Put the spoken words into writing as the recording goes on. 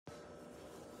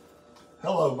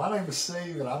Hello, my name is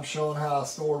Steve and I'm showing how I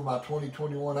store my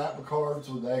 2021 APBA cards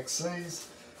with the XCs.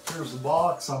 Here's the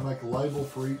box. I make a label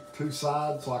for each two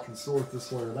sides so I can store it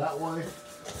this way or that way.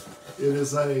 It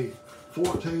is a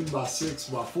 14 by 6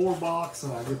 by 4 box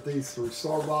and I get these through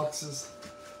Starbucks.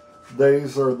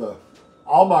 These are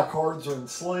all my cards are in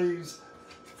sleeves.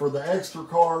 For the extra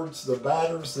cards, the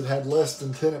batters that had less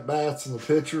than 10 at bats and the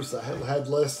pitchers that had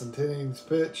less than 10 innings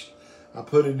pitched, I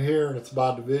put in here and it's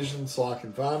by division so I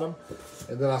can find them.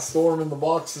 And then I store them in the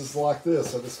boxes like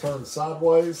this. I just turn it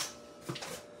sideways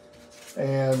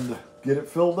and get it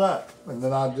filled up. And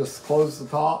then I just close the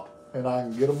top and I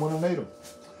can get them when I need them.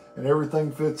 And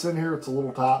everything fits in here. It's a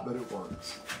little tight, but it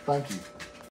works. Thank you.